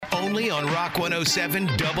only on Rock 107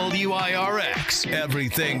 WIRX.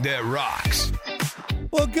 Everything that rocks.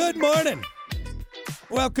 Well, good morning.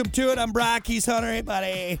 Welcome to it. I'm Brock. He's Hunter. Hey,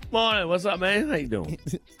 buddy. Morning. What's up, man? How you doing?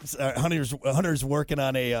 Hunter's working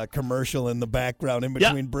on a commercial in the background in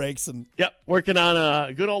between breaks. Yep, working on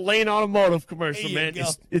a good old Lane Automotive commercial, There you man. go.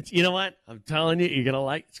 It's you know what? I'm telling you, you're going to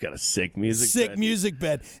like it. It's got a sick music bed. Music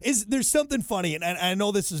bed. There's something funny, and I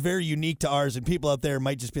know this is very unique to ours, and people out there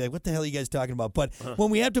might just be like, what the hell are you guys talking about? But when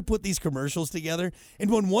we have to put these commercials together,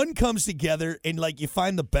 and when one comes together and, like, you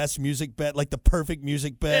find the best music bed, like the perfect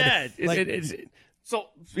music bed. Yeah, so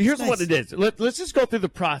here's nice. what it is. Let's just go through the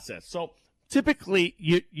process. So typically,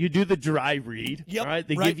 you do the dry read. Yep, All right?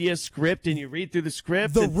 They right. give you a script, and you read through the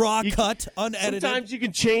script. The and raw you- cut, unedited. Sometimes you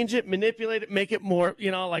can change it, manipulate it, make it more,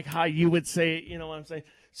 like how you would say it, you know what I'm saying?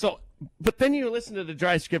 So, but then you listen to the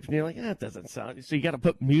dry script and you're like, it doesn't sound. So you got to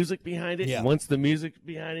put music behind it. Yeah. And once the music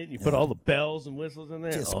behind it, you put all the bells and whistles in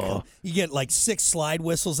there. Just you get like 6 slide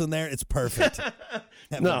whistles in there. It's perfect.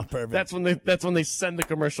 No, perfect. that's when they send the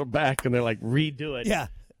commercial back and they're like, redo it. Yeah.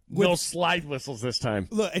 No slide whistles this time.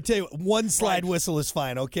 Look, I tell you, what, one slide whistle is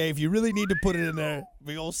fine, okay? If you really need to put it in there,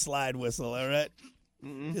 big old slide whistle, all right?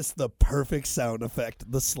 Just the perfect sound effect,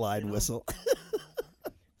 the slide whistle.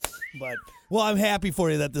 But, well, I'm happy for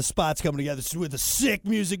you that the spot's coming together with a sick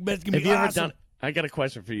music bed. It's going to Have be you awesome. ever done? I got a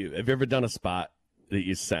question for you. Have you ever done a spot that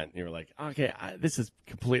you sent and you were like, okay, this is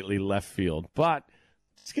completely left field, but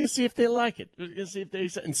just gonna see if they like it. We're gonna see if they.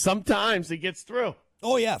 And sometimes it gets through.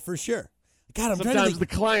 Oh, yeah, for sure. God, I'm trying to Sometimes think.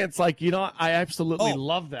 the client's like, I absolutely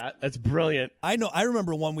love that. That's brilliant. I know. I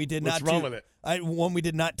remember one we did What's not. wrong with it? One we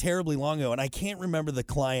did not terribly long ago, and I can't remember the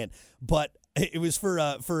client, but it was for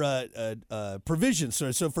a provision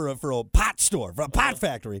store, so for a pot store, for a pot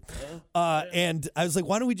factory. And I was like,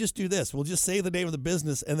 why don't we just do this? We'll just say the name of the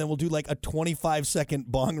business, and then we'll do like a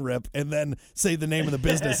 25-second bong rip, and then say the name of the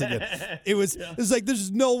business again. It was like,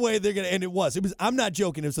 there's no way they're gonna. And it was. I'm not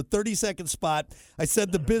joking. It was a 30-second spot. I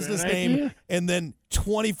said the business name, idea. and then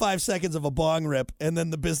 25 seconds of a bong rip, and then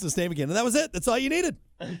the business name again, and that was it. That's all you needed.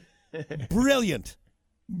 Brilliant.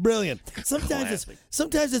 Sometimes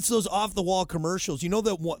it's those off the wall commercials. You know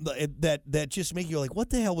that one that just make you like, what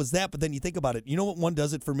the hell was that? But then you think about it. You know what one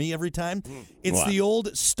does it for me every time? It's What? the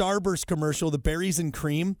old Starburst commercial, the berries and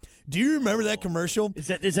cream. Do you remember that commercial? Is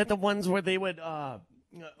that the ones where they would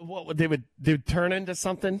they would turn into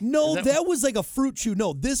something? No, Is that was like a fruit chew.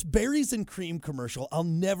 No, this berries and cream commercial, I'll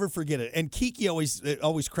never forget it. And Kiki always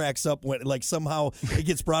cracks up when like somehow it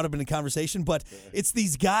gets brought up in a conversation. But it's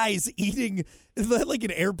these guys eating like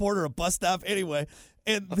an airport or a bus stop anyway,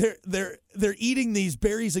 and they're eating these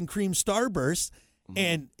berries and cream Starbursts.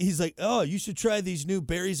 And he's like, oh, you should try these new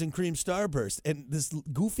berries and cream Starburst. And this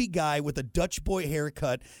goofy guy with a Dutch boy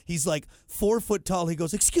haircut, he's like 4 foot tall. He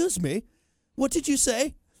goes, excuse me, what did you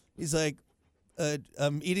say? He's like,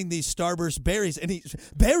 I'm eating these Starburst berries. And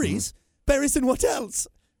berries? Berries and what else?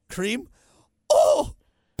 Cream? Oh,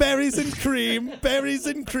 berries and cream, berries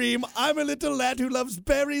and cream. I'm a little lad who loves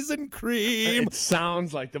berries and cream. It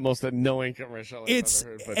sounds like the most annoying commercial I've It's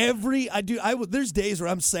ever heard. But there's days where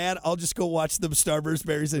I'm sad. I'll just go watch the Starburst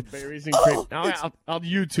berries and berries and cream. Now it's I'll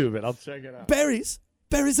YouTube it. I'll check it out. berries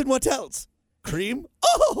and what else? Cream?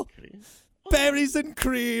 Oh, berries and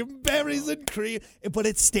cream, berries and cream. But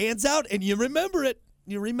it stands out, and you remember it.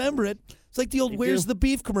 It's like the old "Where's the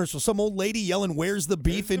Beef" commercial. Some old lady yelling "Where's the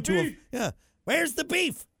beef" Where's the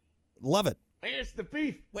beef? Love it. Where's the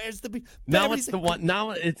beef? Where's the beef? Now Berries it's and the one.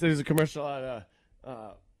 Now there's a commercial on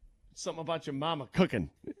something about your mama cooking.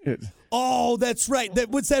 Oh, that's right.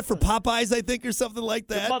 What's that for Popeyes? I think, or something like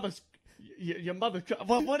that. Your mother.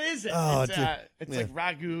 What is it? Oh, it's like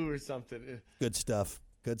ragu or something. Good stuff.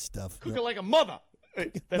 Cooking like a mother.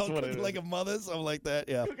 That's what it is. Like a mother, something like that.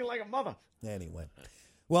 Yeah. Cooking like a mother. Anyway.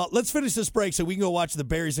 Well, let's finish this break so we can go watch the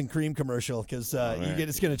berries and cream commercial because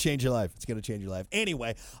it's going to change your life. It's going to change your life.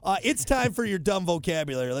 Anyway, it's time for your dumb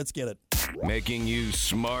vocabulary. Let's get it. Making you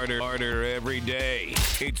smarter every day.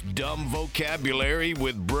 It's Dumb Vocabulary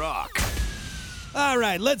with Brock. All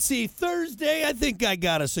right, let's see. Thursday, I think I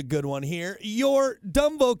got us a good one here. Your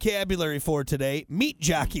dumb vocabulary for today, meat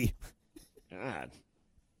jockey. God.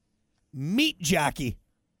 Meat jockey.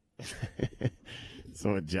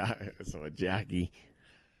 So a jockey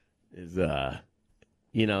is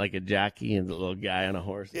like a jockey and the little guy on a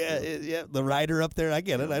horse. Yeah, the rider up there. I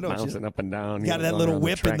get it. I know. Bouncing up and down. Got that going little around the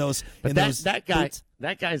whip track. in those. But in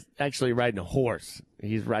that guy's actually riding a horse.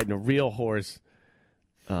 He's riding a real horse.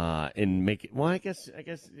 And make it. Well, I guess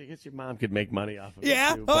your mom could make money off of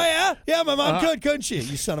Yeah. it too, Yeah. My mom could, couldn't she?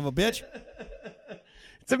 You son of a bitch.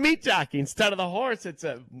 It's a meat jockey instead of the horse. It's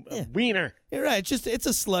a wiener. You're right. It's a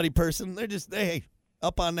slutty person. They're just hey.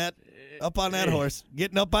 Up on that horse.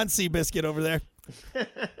 Getting up on Seabiscuit over there.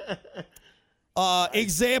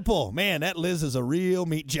 Example. Man, that Liz is a real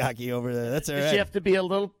meat jockey over there. That's all right. Does she have to be a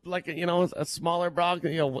little, like, a smaller broad,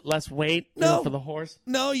 less weight for the horse?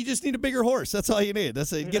 No, you just need a bigger horse. That's all you need.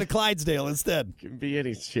 Get a Clydesdale instead. Can be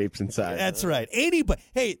any shapes and sizes. That's right. Anybody.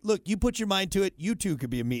 Hey, look, you put your mind to it. You too could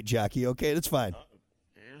be a meat jockey, okay? That's fine.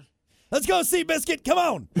 Yeah. Let's go, Seabiscuit. Come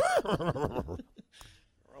on.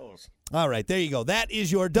 Gross. All right, there you go. That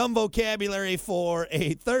is your dumb vocabulary for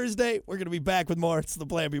a Thursday. We're going to be back with more. It's the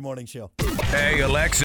Plan B Morning Show. Hey, Alexa.